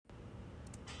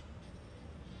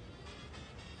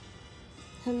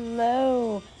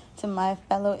Hello to my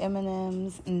fellow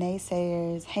M&Ms,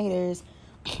 naysayers, haters.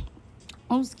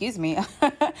 Oh, excuse me.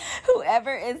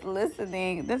 Whoever is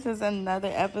listening, this is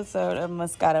another episode of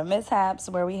Moscato Mishaps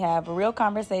where we have real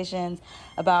conversations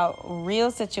about real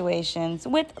situations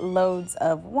with loads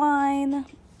of wine.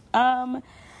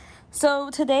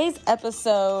 So today's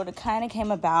episode kind of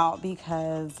came about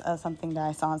because of something that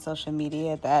I saw on social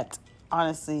media that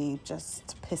honestly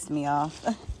just pissed me off.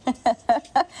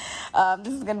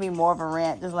 This is going to be more of a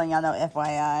rant, just letting y'all know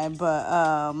FYI. But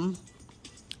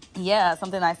yeah,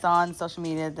 something I saw on social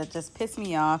media that just pissed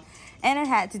me off. And it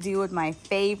had to do with my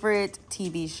favorite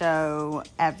TV show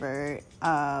ever,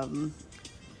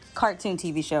 cartoon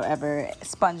TV show ever,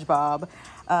 SpongeBob.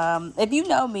 If you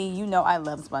know me, you know I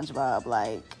love SpongeBob.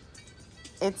 Like,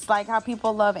 it's like how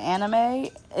people love anime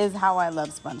is how I love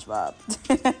SpongeBob.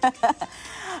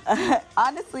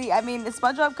 Honestly, I mean,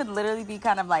 SpongeBob could literally be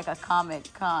kind of like a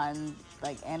Comic Con,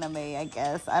 like anime, I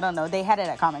guess. I don't know. They had it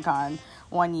at Comic Con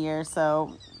one year,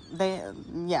 so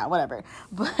yeah, whatever.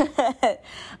 But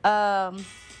I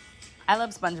love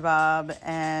SpongeBob,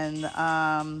 and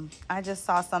I just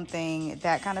saw something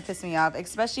that kind of pissed me off,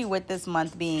 especially with this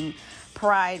month being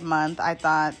Pride Month. I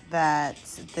thought that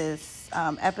this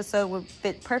episode would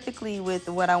fit perfectly with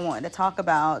what I wanted to talk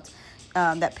about.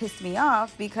 That pissed me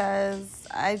off because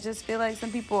I just feel like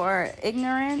some people are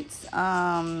ignorant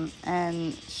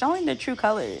and showing their true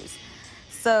colors.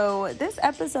 So this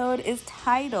episode is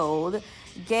titled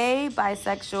Gay,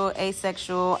 Bisexual,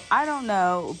 Asexual, I don't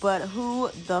know, but who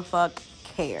the fuck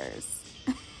cares?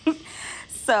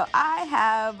 So I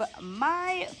have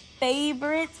my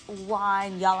favorite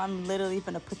wine. Y'all, I'm literally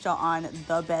gonna put y'all on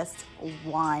the best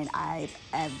wine I've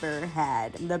ever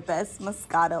had. The best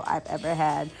Moscato I've ever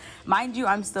had. Mind you,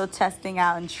 I'm still testing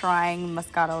out and trying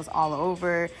Moscatos all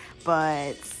over,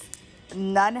 but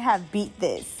none have beat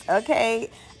this, okay?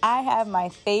 I have my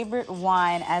favorite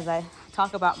wine as I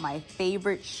talk about my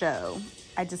favorite show.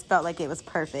 I just felt like it was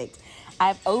perfect.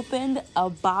 I've opened a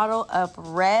bottle of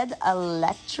Red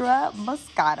Electra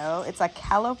Moscato. It's a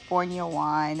California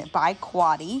wine by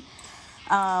Quaddy.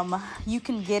 You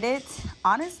can get it.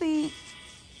 Honestly,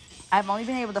 I've only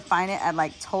been able to find it at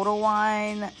like Total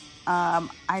Wine.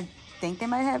 I think they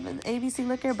might have an ABC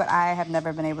Liquor, but I have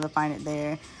never been able to find it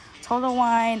there. Total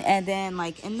Wine, and then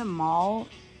like in the mall,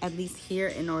 at least here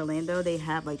in Orlando, they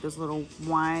have like those little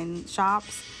wine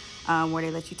shops where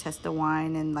they let you test the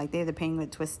wine, and like they have the Penguin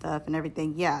Twist stuff and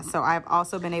everything. Yeah, so I've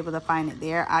also been able to find it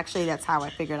there. Actually, that's how I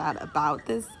figured out about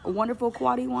this wonderful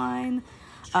Quaddy wine.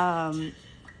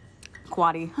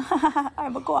 Quaddy.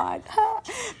 I'm a quad.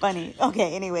 Funny.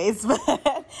 Okay, anyways.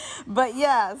 But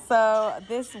yeah, so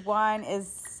this wine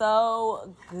is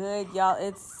so good, y'all.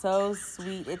 It's so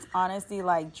sweet. It's honestly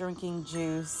like drinking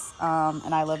juice.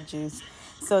 And I love juice.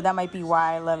 So that might be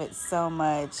why I love it so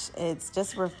much. It's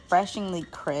just refreshingly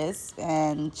crisp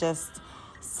and just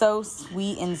so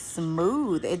sweet and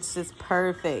smooth. It's just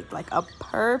perfect. Like a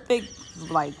perfect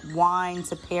like wine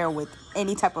to pair with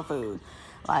any type of food.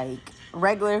 Like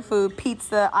regular food,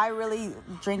 pizza. I really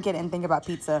drink it and think about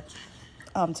pizza,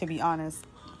 to be honest.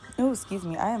 Oh, excuse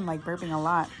me. I am like burping a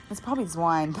lot. It's probably this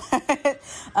wine.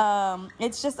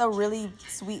 It's just a really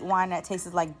sweet wine that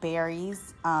tastes like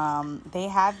berries. They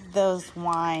have those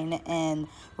wine in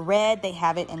red. They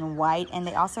have it in white. And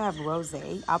they also have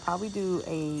rosé. I'll probably do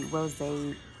a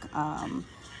rosé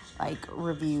like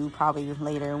review probably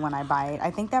later when I buy it.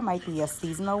 I think that might be a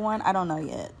seasonal one. I don't know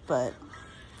yet, but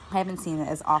I haven't seen it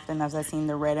as often as I've seen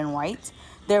the red and white.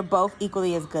 They're both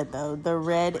equally as good, though. The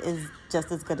red is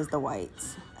just as good as the white.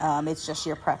 It's just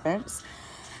your preference.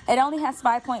 It only has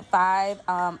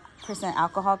 5.5%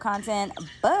 alcohol content,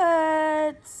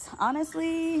 but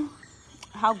honestly,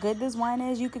 how good this wine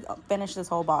is, you could finish this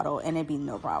whole bottle and it'd be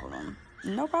no problem.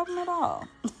 No problem at all.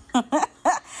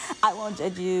 I won't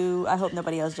judge you. I hope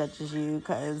nobody else judges you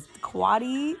because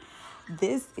Quaddy,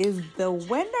 this is the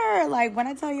winner. Like when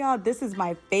I tell y'all this is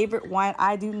my favorite wine,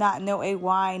 I do not know a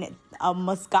wine, a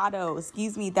Moscato,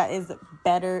 excuse me, that is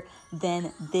better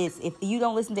than this. If you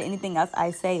don't listen to anything else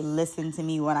I say, listen to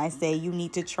me when I say you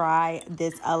need to try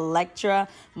this Electra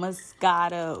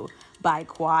Moscato by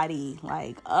Quaddy.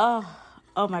 Like, oh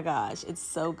my gosh, it's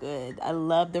so good. I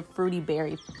love the fruity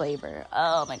berry flavor.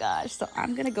 Oh my gosh. So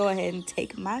I'm going to go ahead and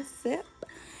take my sip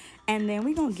and then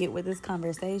we're going to get with this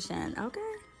conversation, okay?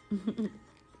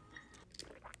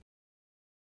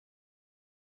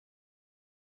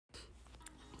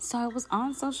 So I was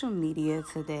on social media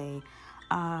today,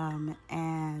 and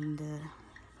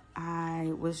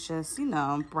I was just,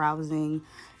 browsing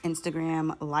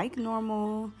Instagram like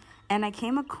normal. And I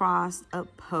came across a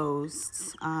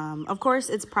post. Of course,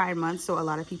 it's Pride Month, so a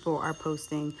lot of people are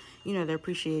posting, you know, their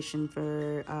appreciation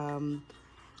for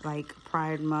like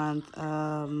Pride Month.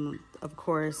 Of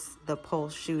course, the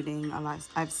Pulse shooting.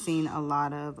 I've seen a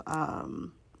lot of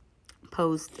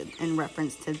posts in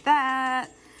reference to that.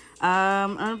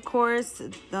 And of course,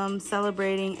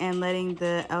 celebrating and letting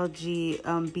the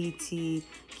LGBTQ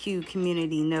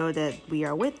community know that we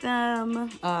are with them.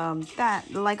 That,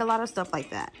 like, a lot of stuff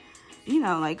like that. You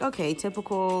know, like, okay,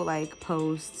 typical, like,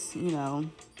 posts, you know,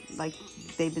 like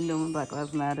they've been doing Black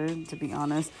Lives Matter, to be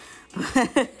honest.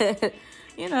 But,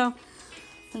 you know,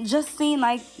 just seen,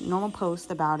 like, normal posts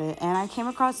about it. And I came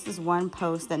across this one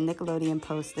post that Nickelodeon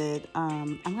posted.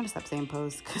 I'm going to stop saying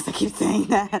post because I keep saying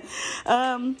that.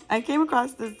 I came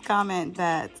across this comment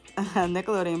that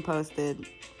Nickelodeon posted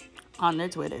on their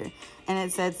Twitter, and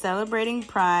it said, celebrating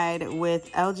Pride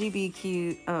with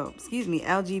LGBTQ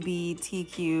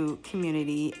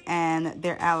community and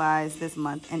their allies this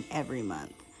month and every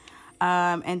month.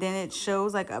 And then it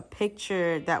shows like a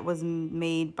picture that was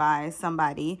made by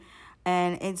somebody,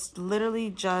 and it's literally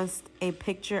just a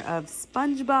picture of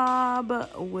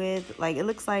SpongeBob with, like, it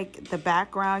looks like the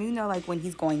background, you know, like when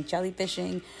he's going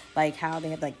jellyfishing, like how they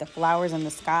have like the flowers in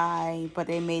the sky, but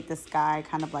they made the sky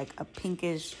kind of like a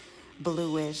pinkish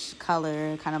bluish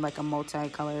color, kind of like a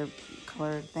multicolor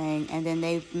thing. And then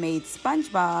they made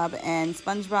SpongeBob, and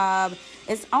SpongeBob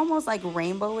is almost like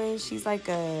rainbowish. He's like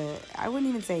I wouldn't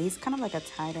even say, he's kind of like a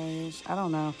tie-dye-ish. I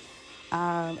don't know.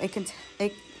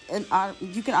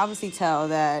 You can obviously tell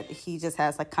that he just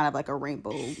has like kind of like a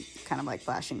rainbow kind of like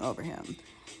flashing over him.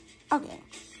 Okay,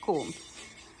 cool.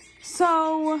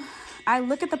 So I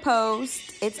look at the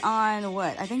post. It's on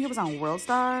what? I think it was on World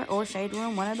Star or Shade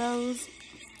Room, one of those.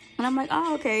 And I'm like,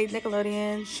 oh, okay,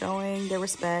 Nickelodeon showing their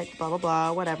respect, blah, blah,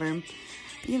 blah, whatever.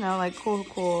 You know, like, cool.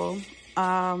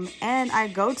 And I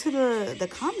go to the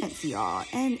comments, y'all,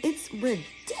 and it's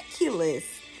ridiculous.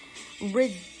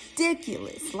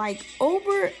 Like,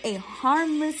 over a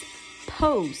harmless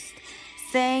post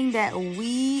saying that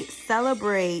we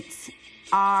celebrate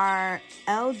our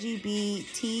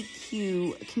LGBTQ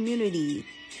community.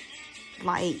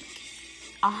 Like,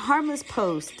 a harmless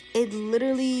post. It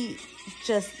literally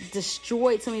just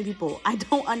destroyed so many people. I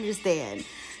don't understand.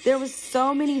 There was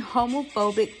so many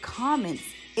homophobic comments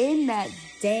in that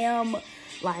damn,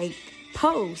 like,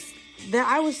 post that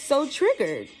I was so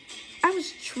triggered. I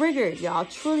was triggered, y'all.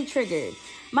 Truly triggered.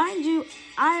 Mind you,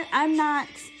 I'm not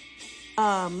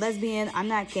lesbian. I'm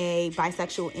not gay,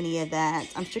 bisexual, any of that.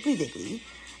 I'm strictly diggly.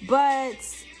 But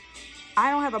I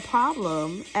don't have a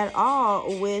problem at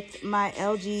all with my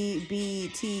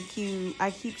LGBTQ,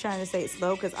 I keep trying to say it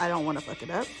slow because I don't want to fuck it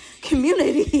up,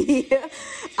 community.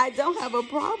 I don't have a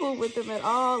problem with them at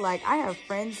all. Like, I have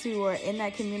friends who are in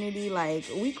that community. Like,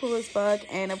 we cool as fuck.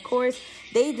 And of course,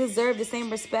 they deserve the same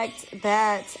respect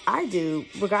that I do,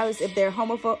 regardless if they're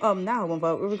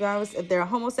regardless if they're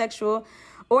homosexual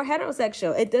or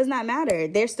heterosexual. It does not matter.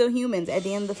 They're still humans at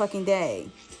the end of the fucking day.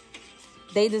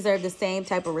 They deserve the same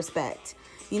type of respect.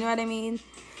 You know what I mean?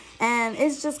 And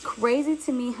it's just crazy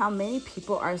to me how many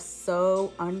people are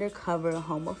so undercover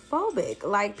homophobic.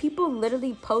 Like, people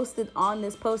literally posted on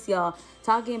this post, y'all,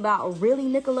 talking about, really,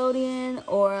 Nickelodeon?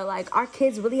 Or, like, our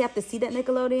kids really have to see that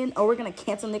Nickelodeon? Or we're going to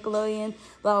cancel Nickelodeon?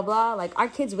 Blah, blah, blah. Like, our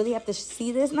kids really have to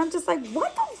see this? And I'm just like,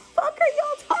 what the fuck are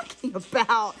y'all talking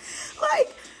about?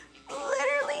 Like,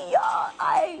 literally, y'all,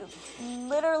 I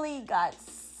literally got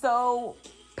so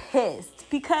pissed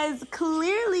because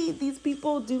clearly these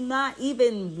people do not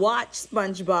even watch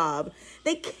SpongeBob.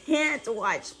 They can't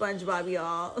watch SpongeBob,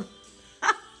 y'all.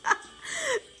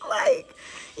 Like,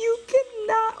 you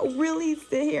cannot really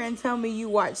sit here and tell me you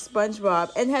watch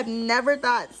SpongeBob and have never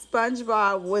thought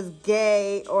SpongeBob was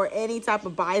gay or any type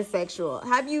of bisexual.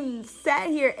 Have you sat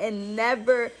here and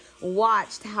never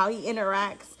watched how he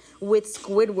interacts with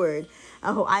Squidward?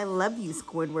 Oh, I love you,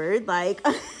 Squidward. Like,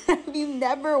 have you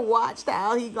never watched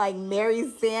how he, like,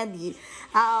 marries Sandy?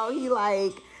 How he,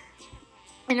 like,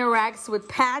 interacts with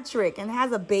Patrick and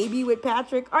has a baby with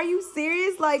Patrick? Are you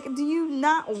serious? Like, do you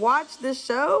not watch the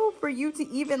show for you to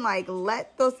even, like,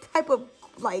 let those type of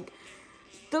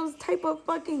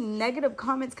fucking negative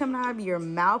comments come out of your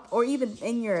mouth or even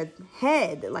in your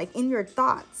head, like, in your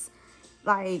thoughts?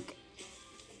 Like,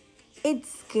 it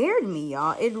scared me,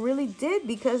 y'all. It really did,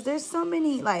 because there's so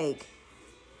many, like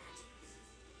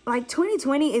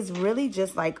 2020 is really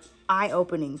just, like,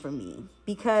 eye-opening for me,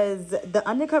 because the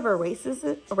undercover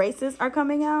racists are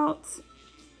coming out,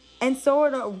 and so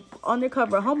are the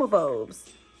undercover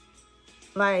homophobes.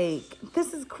 Like,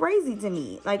 this is crazy to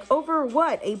me. Like, over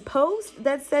what? A post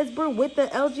that says we're with the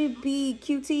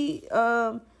LGBTQT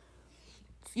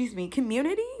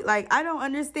community. Like, I don't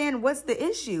understand what's the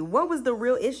issue. What was the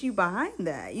real issue behind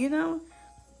that, you know?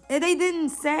 And they didn't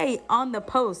say on the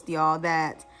post, y'all,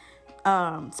 that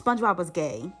SpongeBob was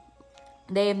gay.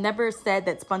 They have never said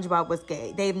that SpongeBob was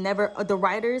gay. The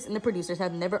writers and the producers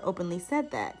have never openly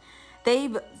said that.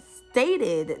 They've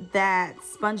stated that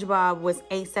SpongeBob was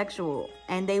asexual,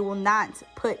 and they will not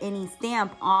put any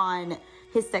stamp on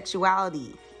his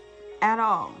sexuality at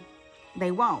all.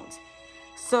 They won't.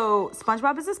 So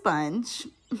SpongeBob is a sponge.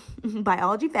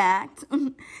 Biology fact.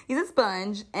 He's a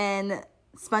sponge, and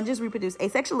sponges reproduce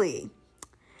asexually.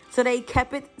 So they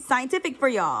kept it scientific for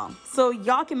y'all. So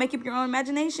y'all can make up your own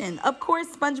imagination. Of course,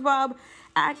 SpongeBob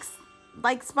acts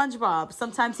like SpongeBob.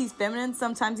 Sometimes he's feminine.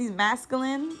 Sometimes he's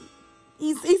masculine.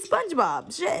 He's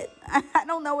SpongeBob. Shit. I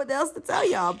don't know what else to tell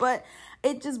y'all. But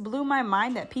it just blew my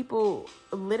mind that people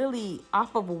literally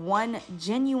off of one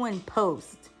genuine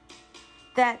post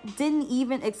that didn't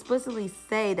even explicitly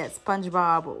say that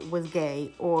SpongeBob was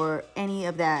gay or any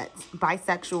of that,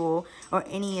 bisexual or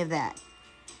any of that.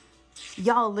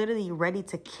 Y'all literally ready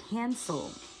to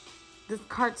cancel this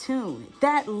cartoon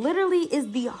that literally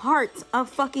is the heart of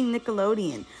fucking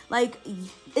Nickelodeon. Like,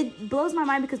 it blows my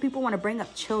mind because people want to bring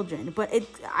up children, but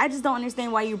I just don't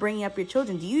understand why you're bringing up your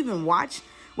children. Do you even watch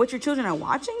what your children are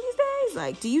watching these days?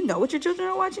 Like, do you know what your children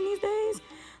are watching these days?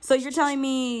 So you're telling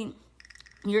me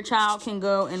your child can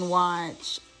go and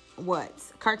watch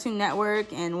Cartoon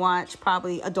Network and watch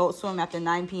probably Adult Swim after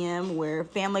 9 p.m. where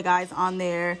Family Guy's on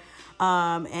there.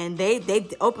 And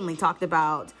they've openly talked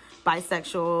about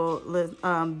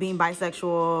bisexual, being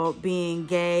bisexual, being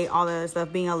gay, all that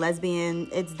stuff, being a lesbian.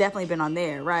 It's definitely been on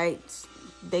there, right?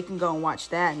 They can go and watch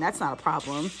that, and that's not a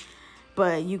problem.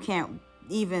 But you can't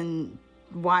even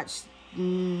watch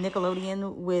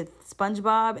Nickelodeon with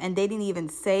SpongeBob, and they didn't even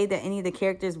say that any of the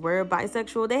characters were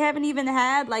bisexual. They haven't even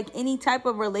had like any type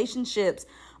of relationships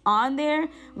on there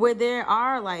where there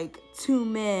are like two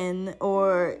men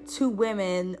or two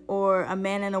women or a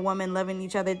man and a woman loving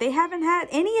each other. They haven't had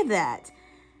any of that.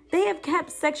 They have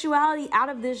kept sexuality out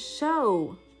of this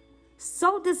show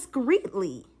so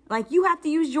discreetly. Like, you have to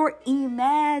use your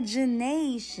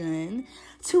imagination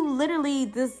to literally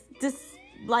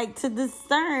to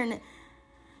discern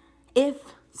if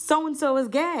so-and-so is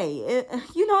gay.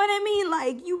 You know what I mean?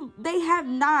 Like, they have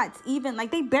not even,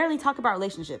 like, they barely talk about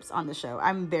relationships on the show.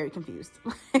 I'm very confused.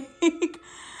 And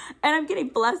I'm getting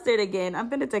flustered again. I'm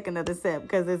gonna take another sip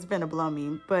because it's gonna blow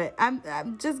me. But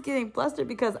I'm just getting flustered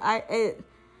because I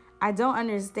don't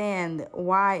understand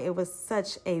why it was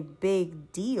such a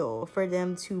big deal for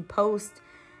them to post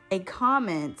a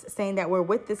comment saying that we're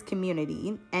with this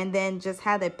community and then just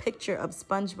had a picture of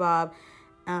SpongeBob.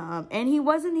 And he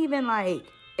wasn't even like,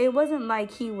 it wasn't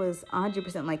like he was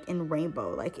 100% like in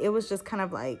rainbow. Like, it was just kind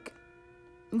of like,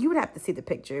 you would have to see the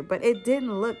picture, but it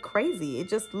didn't look crazy. It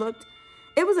just looked,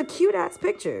 it was a cute ass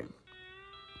picture.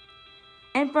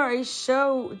 And for a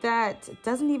show that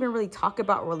doesn't even really talk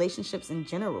about relationships in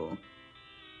general,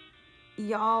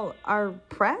 y'all are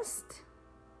pressed?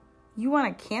 You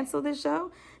want to cancel this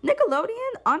show?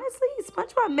 Nickelodeon, honestly,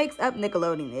 SpongeBob makes up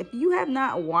Nickelodeon. If you have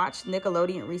not watched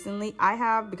Nickelodeon recently, I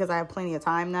have, because I have plenty of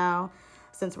time now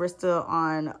since we're still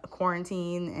on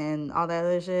quarantine and all that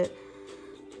other shit.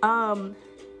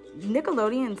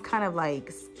 Nickelodeon's kind of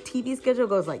like TV schedule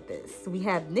goes like this. We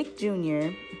have Nick Jr.,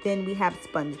 then we have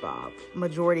SpongeBob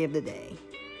majority of the day.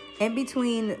 In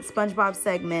between SpongeBob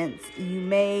segments, you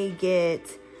may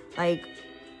get like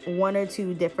one or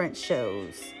two different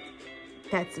shows.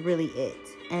 That's really it.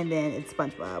 And then it's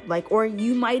SpongeBob. Like, or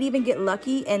you might even get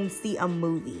lucky and see a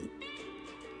movie,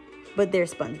 but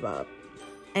there's SpongeBob.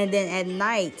 And then at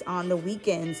night on the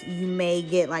weekends, you may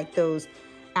get like those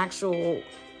actual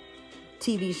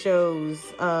TV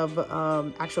shows of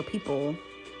actual people,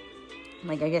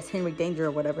 like I guess Henry Danger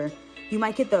or whatever. You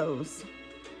might get those,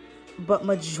 but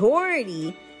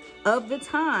majority of the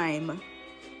time,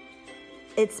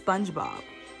 it's SpongeBob.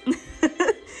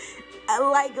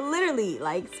 Like, literally,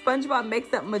 like, SpongeBob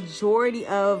makes up majority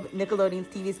of Nickelodeon's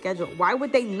TV schedule. Why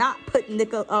would they not put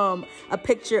a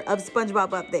picture of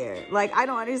SpongeBob up there? Like, I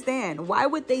don't understand. Why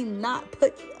would they not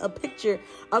put a picture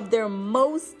of their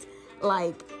most,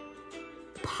 like,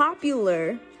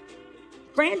 popular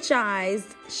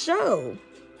franchised show?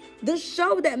 The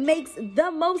show that makes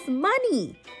the most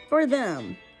money for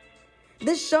them.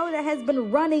 The show that has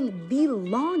been running the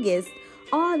longest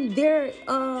on their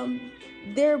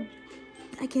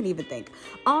I can't even think,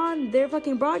 on their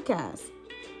fucking broadcast.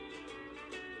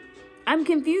 I'm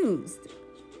confused.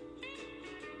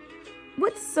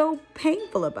 What's so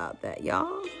painful about that,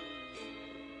 y'all?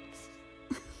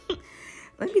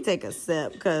 Let me take a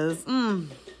sip, because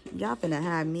Y'all finna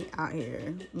have me out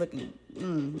here looking,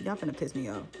 y'all finna piss me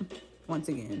off once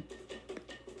again.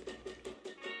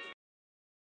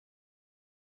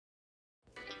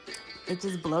 It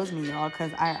just blows me, y'all,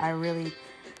 because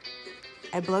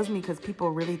it blows me because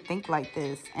people really think like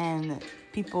this, and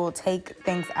people take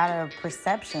things out of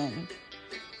perception,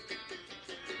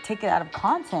 take it out of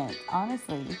content,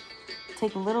 honestly.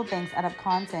 Take little things out of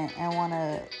content and want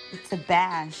to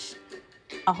bash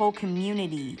a whole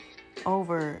community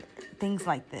over things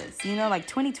like this. You know, like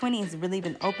 2020 has really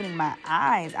been opening my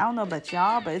eyes. I don't know about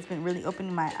y'all, but it's been really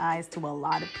opening my eyes to a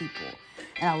lot of people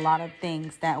and a lot of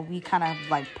things that we kind of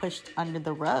like pushed under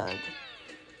the rug.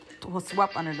 Well,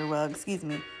 swept under the rug, excuse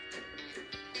me.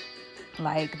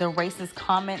 Like the racist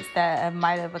comments that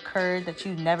might have occurred that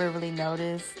you never really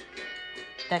noticed,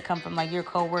 that come from like your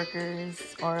coworkers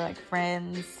or like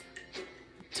friends,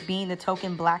 to being the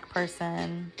token black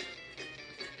person,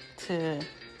 to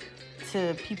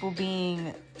people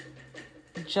being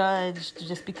judged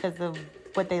just because of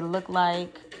what they look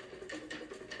like,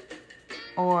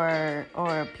 or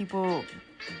people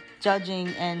judging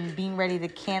and being ready to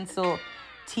cancel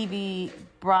TV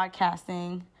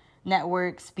broadcasting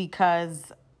networks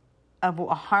because of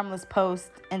a harmless post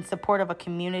in support of a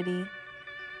community.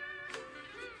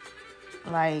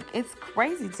 Like, it's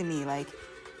crazy to me. Like,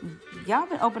 y'all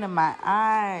been opening my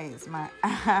eyes.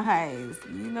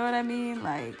 You know what I mean?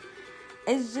 Like,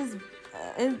 it's just,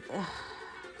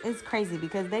 it's crazy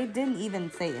because they didn't even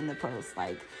say in the post,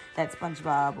 like, that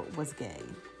SpongeBob was gay,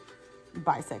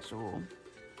 bisexual,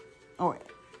 or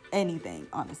anything,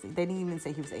 honestly. They didn't even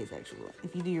say he was asexual.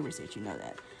 If you do your research, you know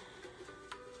that.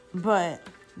 But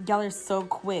y'all are so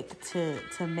quick to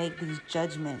make these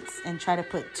judgments and try to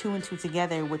put two and two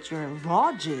together with your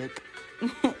logic,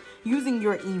 using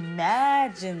your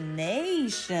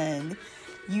imagination.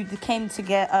 You came to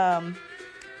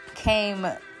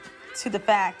the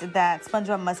fact that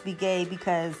SpongeBob must be gay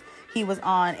because he was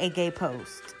on a gay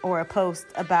post or a post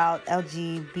about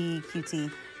LGBTQ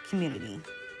community.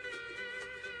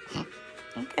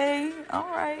 Okay, all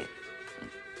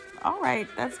right,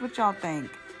 that's what y'all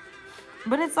think.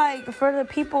 But it's like, for the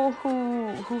people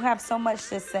who have so much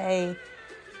to say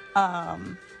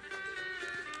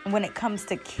when it comes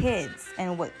to kids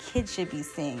and what kids should be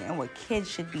seeing and what kids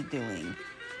should be doing,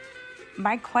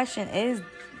 my question is,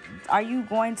 are you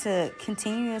going to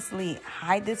continuously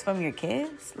hide this from your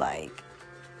kids? Like,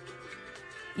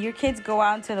 your kids go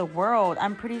out into the world.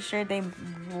 I'm pretty sure they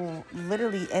will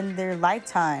literally in their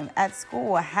lifetime at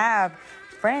school have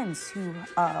friends who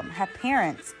have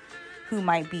parents who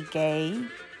might be gay,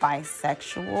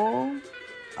 bisexual,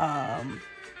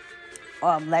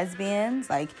 lesbians.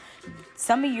 Like,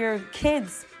 some of your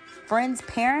kids' friends'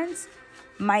 parents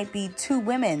might be two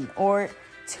women or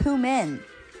two men.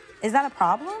 Is that a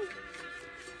problem?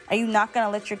 Are you not gonna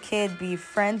let your kid be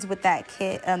friends with that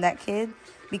kid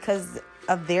because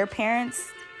of their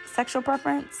parents' sexual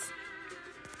preference?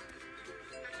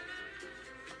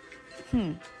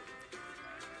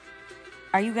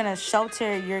 Are you going to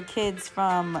shelter your kids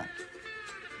from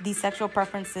these sexual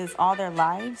preferences all their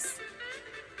lives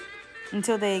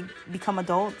until they become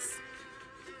adults?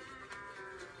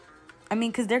 I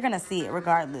mean, because they're going to see it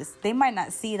regardless. They might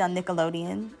not see it on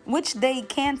Nickelodeon, which they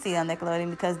can see on Nickelodeon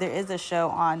because there is a show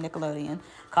on Nickelodeon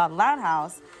called Loud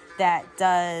House that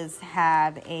does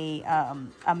have a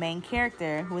main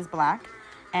character who is black,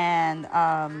 and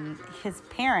his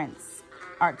parents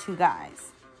are two guys.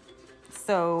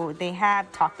 So they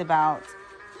have talked about,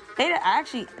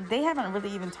 they haven't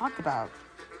really even talked about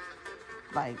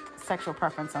like sexual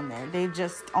preference on there. They've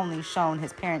just only shown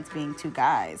his parents being two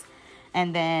guys.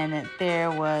 And then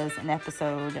there was an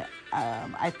episode,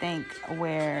 I think,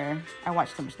 where I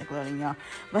watched too much Nickelodeon, y'all,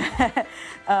 but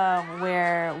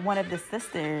where one of the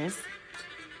sisters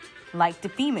liked the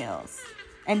females,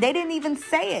 and they didn't even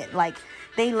say it. Like,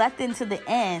 they left into the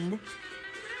end,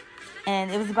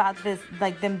 and it was about this,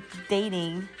 like, them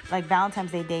dating, like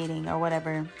Valentine's Day dating or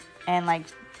whatever. And like,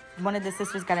 one of the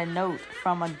sisters got a note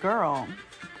from a girl,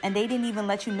 and they didn't even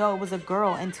let you know it was a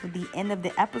girl until the end of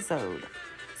the episode.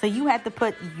 So you had to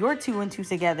put your two and two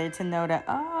together to know that,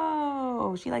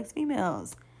 oh, she likes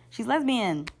females. She's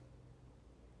lesbian.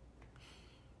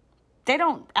 They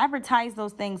don't advertise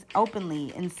those things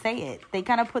openly and say it. They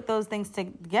kind of put those things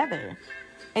together.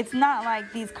 It's not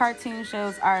like these cartoon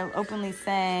shows are openly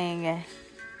saying,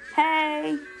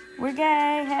 hey, we're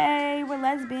gay. Hey, we're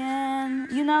lesbian.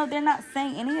 You know, they're not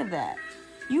saying any of that.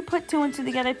 You put two and two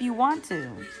together if you want to.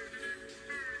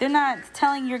 They're not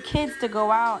telling your kids to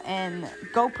go out and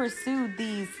go pursue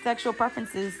these sexual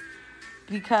preferences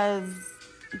because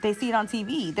they see it on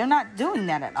TV. They're not doing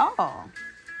that at all.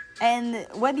 And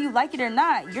whether you like it or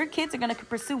not, your kids are going to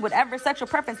pursue whatever sexual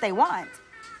preference they want.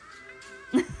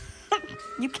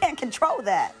 You can't control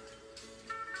that.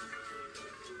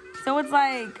 So it's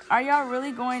like, are y'all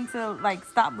really going to like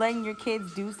stop letting your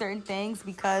kids do certain things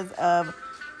because of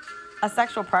a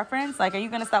sexual preference? Like, are you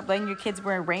going to stop letting your kids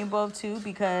wear rainbow too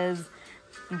because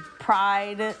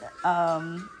pride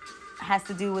has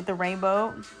to do with the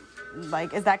rainbow?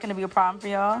 Like, is that going to be a problem for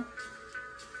y'all?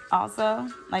 Also,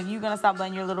 like, you going to stop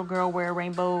letting your little girl wear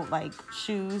rainbow like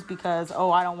shoes because,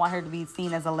 oh, I don't want her to be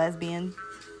seen as a lesbian?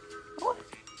 What?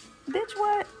 Bitch,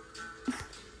 what?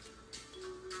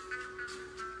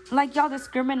 Like, y'all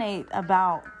discriminate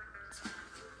about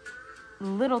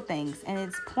little things, and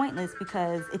it's pointless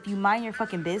because if you mind your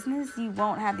fucking business, you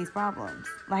won't have these problems.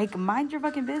 Like, mind your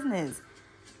fucking business.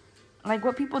 Like,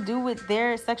 what people do with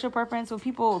their sexual preference, what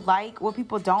people like, what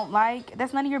people don't like,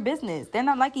 that's none of your business. They're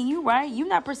not liking you, right? You're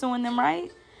not pursuing them, right?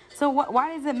 So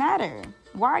why does it matter?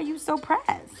 Why are you so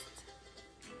pressed?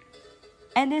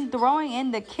 And then throwing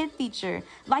in the kid feature.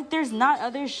 Like, there's not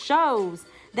other shows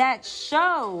that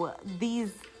show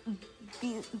this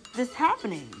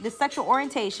happening, this sexual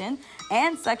orientation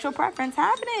and sexual preference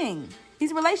happening,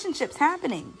 these relationships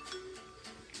happening.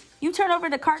 You turn over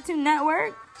to Cartoon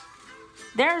Network,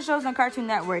 there are shows on Cartoon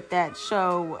Network that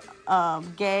show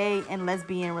gay and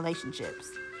lesbian relationships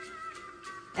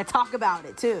and talk about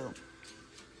it too.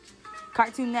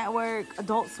 Cartoon Network,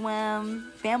 Adult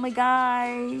Swim, Family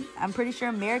Guy, I'm pretty sure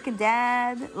American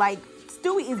Dad. Like,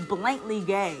 Stewie is blatantly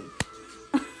gay.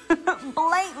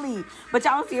 Blatantly. But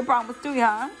y'all don't see a problem with Stewie,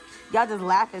 huh? Y'all just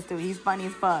laugh at Stewie. He's funny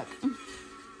as fuck.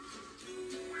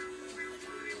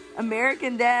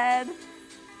 American Dad.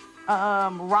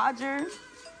 Roger.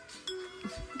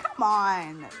 Come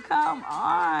on.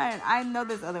 I know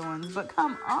there's other ones, but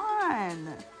come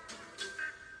on.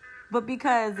 But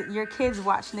because your kids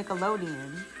watch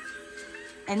Nickelodeon,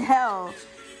 and hell,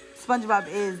 SpongeBob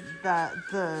is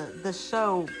the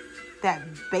show that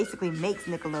basically makes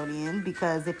Nickelodeon,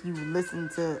 because if you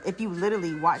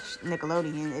literally watch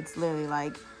Nickelodeon, it's literally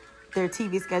like their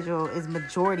TV schedule is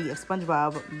majority of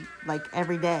SpongeBob, like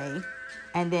every day,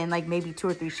 and then like maybe 2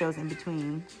 or 3 shows in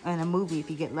between, and a movie if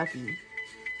you get lucky.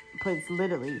 But it's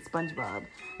literally SpongeBob.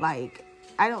 Like,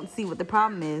 I don't see what the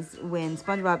problem is when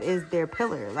SpongeBob is their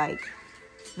pillar. Like,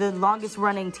 the longest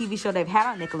running TV show they've had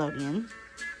on Nickelodeon,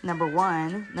 number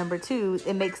 1. Number 2,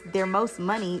 it makes their most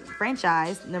money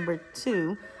franchise. Number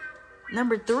 2.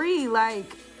 Number 3,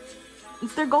 like,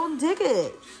 it's their golden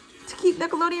ticket to keep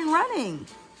Nickelodeon running.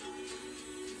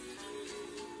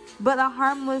 But a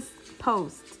harmless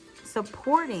post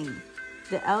supporting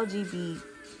the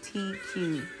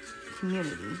LGBTQ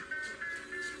community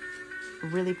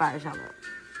really fires y'all up.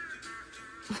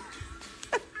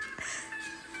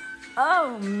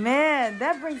 Oh man,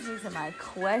 that brings me to my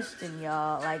question,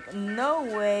 y'all. Like, no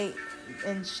way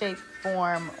in shape,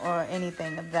 form, or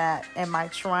anything of that am I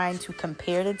trying to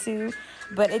compare the two,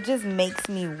 but it just makes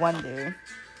me wonder.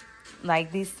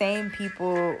 Like, these same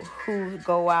people who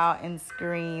go out and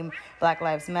scream Black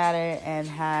Lives Matter and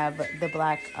have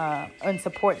the and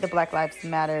support the Black Lives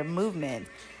Matter movement,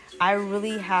 I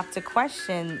really have to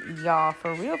question y'all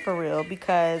for real,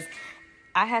 because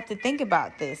I have to think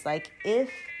about this. Like, if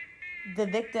the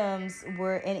victims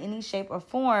were in any shape or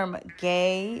form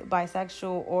gay,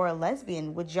 bisexual, or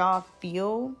lesbian, would y'all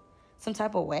feel some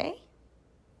type of way?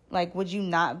 Like, would you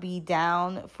not be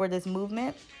down for this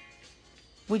movement?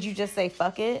 Would you just say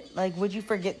fuck it? Like, would you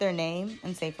forget their name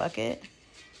and say fuck it?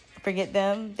 Forget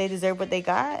them. They deserve what they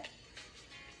got.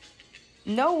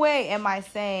 No way am I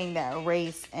saying that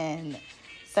race and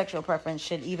sexual preference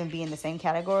should even be in the same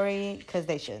category, because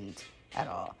they shouldn't at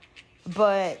all.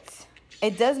 But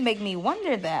it does make me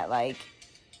wonder that, like,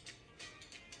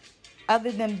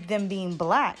 other than them being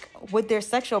black, would their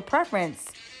sexual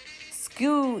preference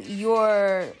skew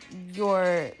your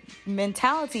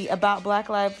mentality about Black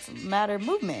Lives Matter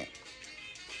movement?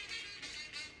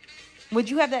 Would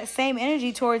you have that same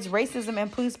energy towards racism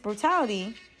and police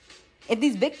brutality if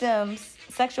these victims'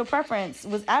 sexual preference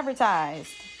was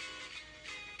advertised?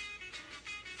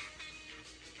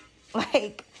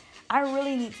 Like, I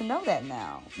really need to know that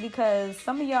now, because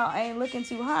some of y'all ain't looking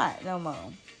too hot no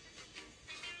more.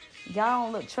 Y'all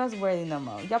don't look trustworthy no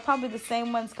more. Y'all probably the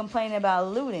same ones complaining about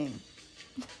looting.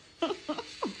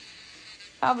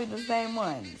 Probably the same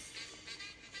ones.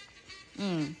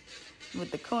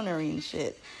 With the coonery and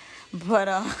shit. But,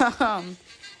 I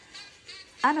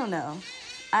don't know.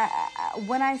 I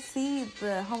when I see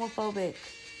the homophobic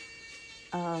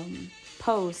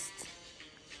post,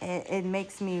 it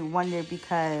makes me wonder,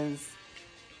 because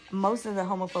most of the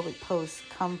homophobic posts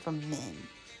come from men.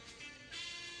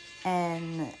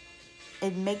 And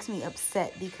it makes me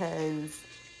upset because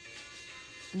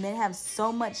men have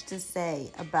so much to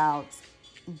say about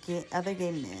other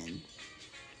gay men,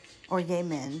 or gay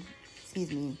men,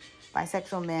 excuse me,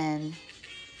 bisexual men,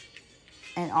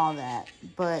 and all that.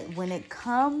 But when it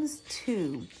comes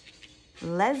to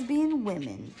lesbian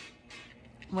women,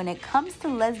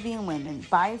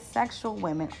 bisexual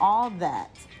women, all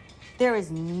that, there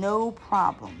is no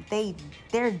problem.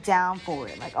 They're down for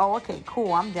it. Like, oh, okay,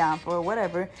 cool, I'm down for it,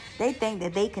 whatever. They think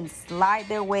that they can slide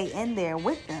their way in there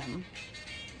with them.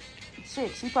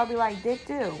 Shit, she probably like dick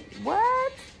too.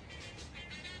 What?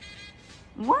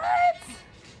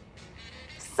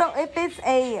 So if it's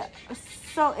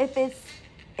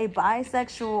a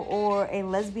bisexual or a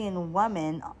lesbian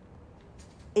woman,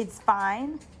 it's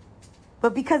fine.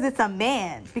 But because it's a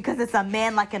man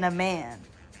like in a man,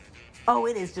 oh,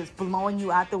 it is just blowing you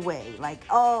out the way. Like,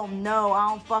 oh no, I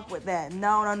don't fuck with that.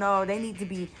 No. They need to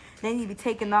be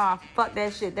taken off. Fuck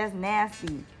that shit. That's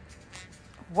nasty.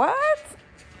 What?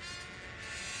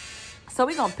 So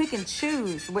we gonna pick and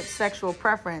choose which sexual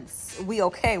preference we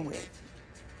okay with.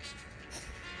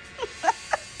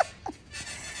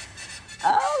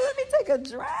 Oh, let me take a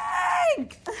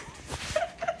drink.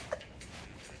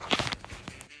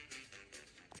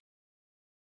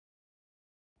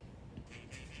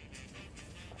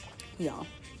 Y'all.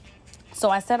 So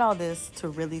I said all this to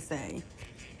really say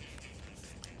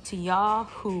to y'all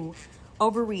who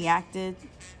overreacted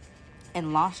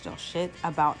and lost your shit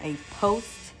about a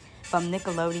post from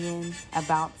Nickelodeon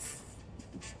about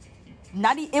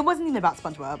it wasn't even about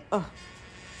SpongeBob.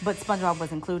 But SpongeBob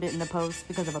was included in the post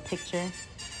because of a picture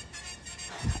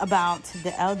about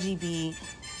the LGBTQ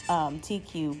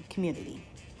community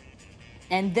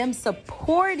and them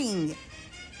supporting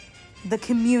the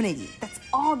community. That's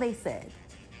all they said.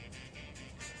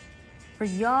 For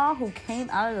y'all who came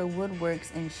out of the woodworks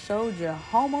and showed your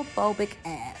homophobic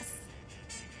ass,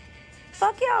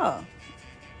 fuck y'all.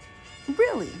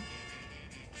 Really.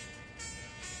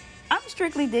 I'm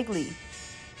strictly diggly.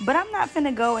 But I'm not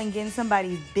finna go and get in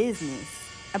somebody's business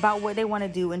about what they want to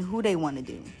do and who they want to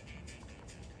do.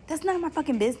 That's none of my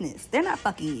fucking business. They're not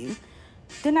fucking you.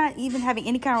 They're not even having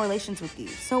any kind of relations with you.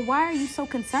 So why are you so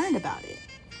concerned about it?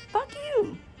 Fuck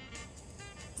you.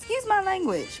 Excuse my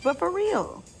language, but for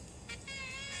real.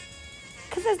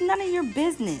 Because it's none of your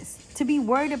business to be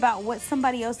worried about what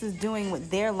somebody else is doing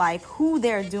with their life, who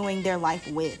they're doing their life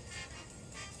with.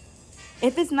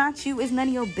 If it's not you, it's none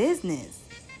of your business.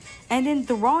 And then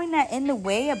throwing that in the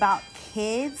way about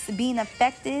kids being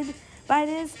affected by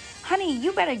this, honey,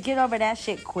 you better get over that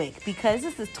shit quick, because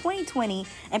this is 2020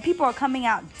 and people are coming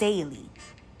out daily.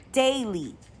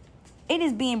 Daily. It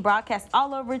is being broadcast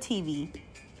all over TV,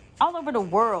 all over the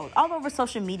world, all over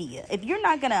social media. If you're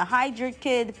not going to hide your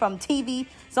kid from TV,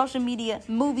 social media,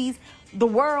 movies, the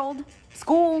world,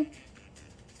 school,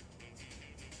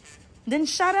 then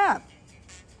shut up.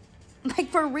 Like,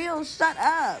 for real, shut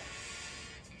up.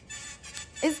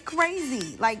 It's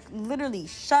crazy. Like, literally,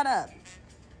 shut up.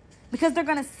 Because they're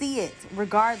going to see it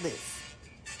regardless.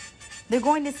 They're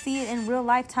going to see it in real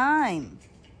life time.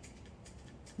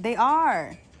 They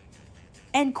are.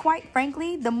 And quite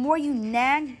frankly, the more you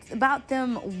nag about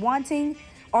them wanting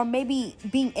or maybe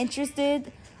being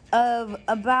interested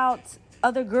about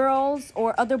other girls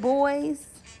or other boys,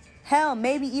 hell,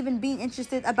 maybe even being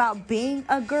interested about being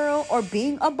a girl or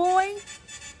being a boy,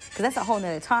 because that's a whole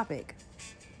nother topic.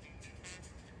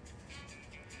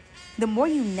 The more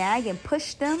you nag and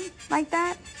push them like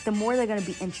that, the more they're going to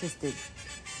be interested.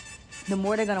 The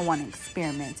more they're going to want to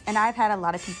experiment. And I've had a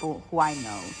lot of people who I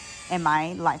know in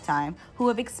my lifetime who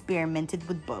have experimented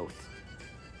with both.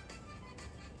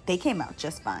 They came out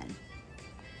just fine.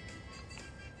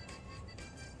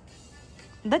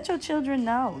 Let your children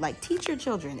know. Like, teach your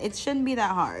children. It shouldn't be that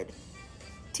hard.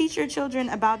 Teach your children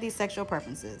about these sexual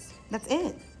preferences. That's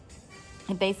it.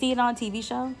 If they see it on a TV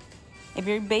show, if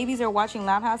your babies are watching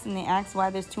Loud House and they ask why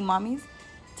there's two mommies,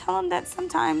 tell them that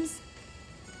sometimes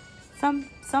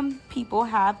some people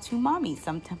have two mommies.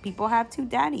 Some people have two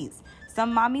daddies.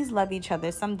 Some mommies love each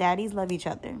other. Some daddies love each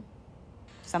other.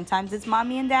 Sometimes it's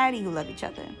mommy and daddy who love each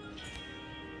other.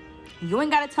 You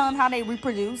ain't got to tell them how they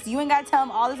reproduce. You ain't got to tell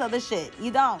them all this other shit.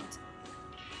 You don't.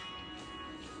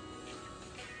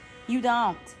 You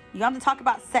don't. You don't have to talk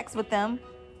about sex with them,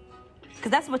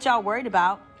 because that's what y'all worried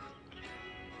about.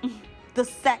 The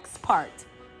sex part.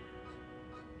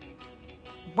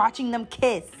 Watching them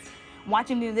kiss.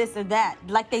 Watching them do this or that.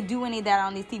 Like they do any of that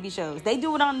on these TV shows. They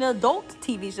do it on the adult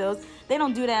TV shows. They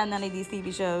don't do that on none of these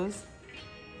TV shows.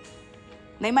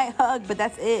 They might hug, but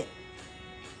that's it.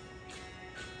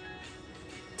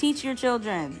 Teach your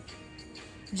children.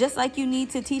 Just like you need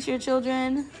to teach your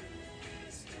children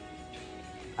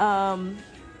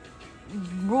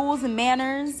rules and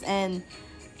manners and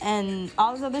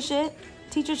all this other shit.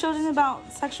 Teach your children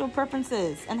about sexual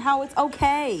preferences and how it's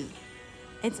okay.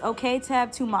 It's okay to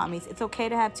have two mommies. It's okay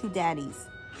to have two daddies.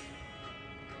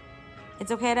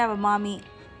 It's okay to have a mommy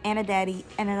and a daddy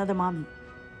and another mommy.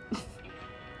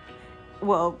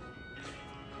 Well,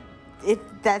 if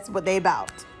that's what they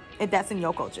about. If that's in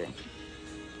your culture.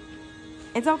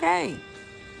 It's okay.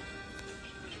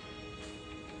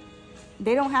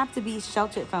 They don't have to be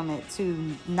sheltered from it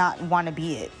to not want to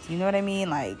be it. You know what I mean?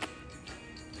 Like,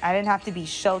 I didn't have to be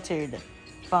sheltered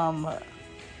from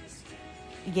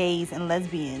gays and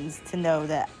lesbians to know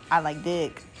that I like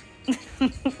dick.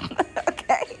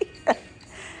 Okay?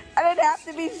 I didn't have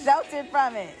to be sheltered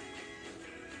from it.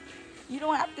 You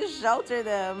don't have to shelter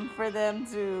them for them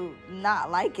to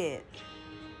not like it.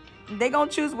 They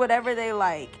gonna choose whatever they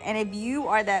like. And if you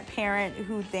are that parent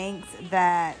who thinks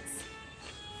that,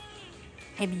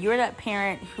 if you're that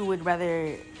parent who would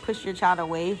rather push your child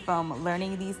away from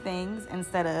learning these things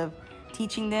instead of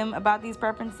teaching them about these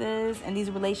preferences and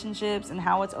these relationships and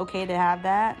how it's okay to have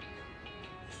that,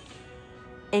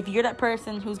 if you're that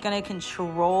person who's gonna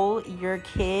control your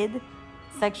kid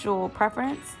sexual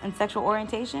preference and sexual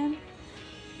orientation,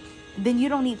 then you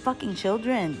don't need fucking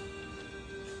children.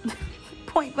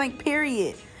 Point blank,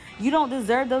 period. You don't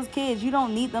deserve those kids. You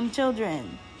don't need them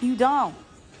children. You don't.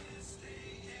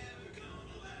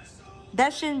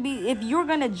 That shouldn't be, if you're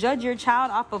going to judge your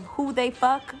child off of who they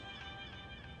fuck,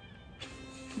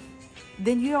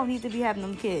 then you don't need to be having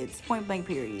them kids. Point blank,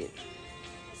 period.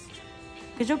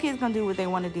 Because your kids going to do what they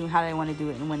want to do, how they want to do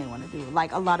it, and when they want to do it.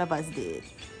 Like a lot of us did.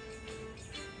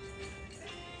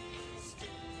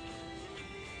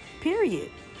 Period.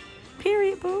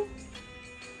 Period, boo.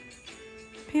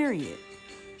 Period.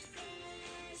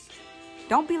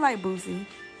 Don't be like Boosie.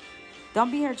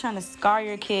 Don't be here trying to scar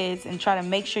your kids and try to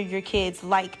make sure your kids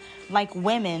like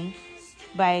women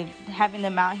by having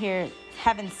them out here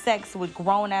having sex with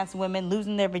grown-ass women,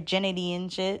 losing their virginity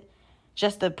and shit,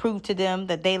 just to prove to them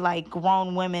that they like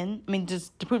grown women. I mean,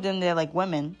 just to prove to them they're like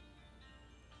women.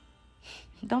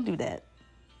 Don't do that.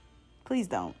 Please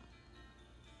don't.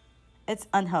 It's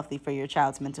unhealthy for your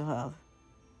child's mental health.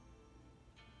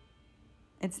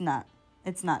 It's not.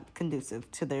 It's not conducive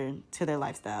to their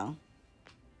lifestyle.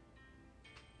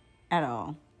 At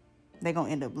all. They're going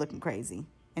to end up looking crazy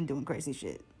and doing crazy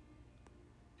shit.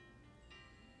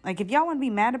 Like, if y'all want to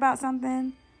be mad about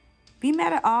something, be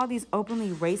mad at all these openly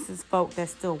racist folk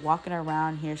that's still walking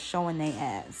around here showing their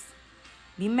ass.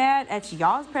 Be mad at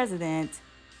y'all's president,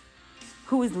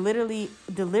 who is literally,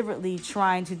 deliberately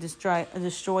trying to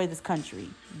destroy this country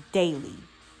daily.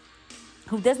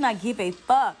 Who does not give a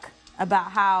fuck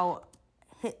about how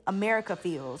America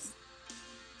feels.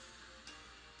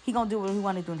 He gonna do what he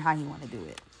want to do and how he want to do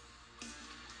it.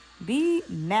 Be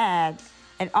mad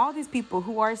at all these people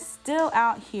who are still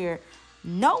out here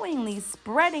knowingly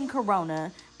spreading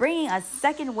corona, bringing a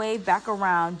second wave back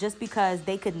around just because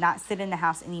they could not sit in the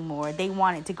house anymore. They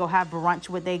wanted to go have brunch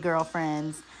with their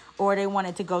girlfriends, or they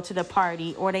wanted to go to the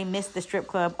party, or they missed the strip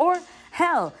club, or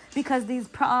hell, because these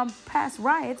past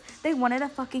riots, they wanted a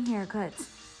fucking haircut.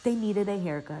 They needed a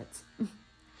haircut.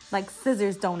 Like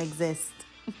scissors don't exist.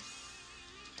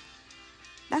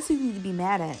 That's who you need to be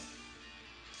mad at.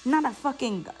 Not a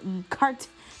fucking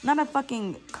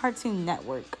Cartoon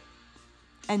Network.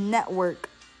 A network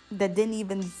that didn't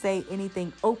even say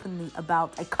anything openly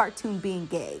about a cartoon being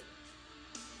gay.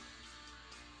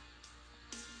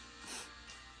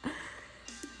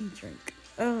 Drink.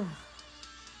 Ugh.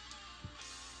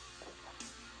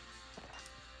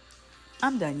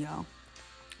 I'm done, y'all.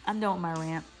 I'm done with my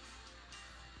rant.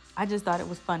 I just thought it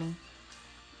was funny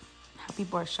how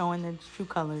people are showing their true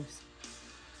colors.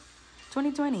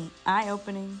 2020,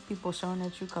 eye-opening, people showing their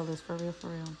true colors, for real, for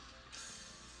real.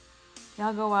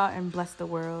 Y'all go out and bless the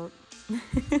world.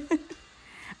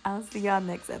 I'll see y'all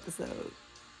next episode.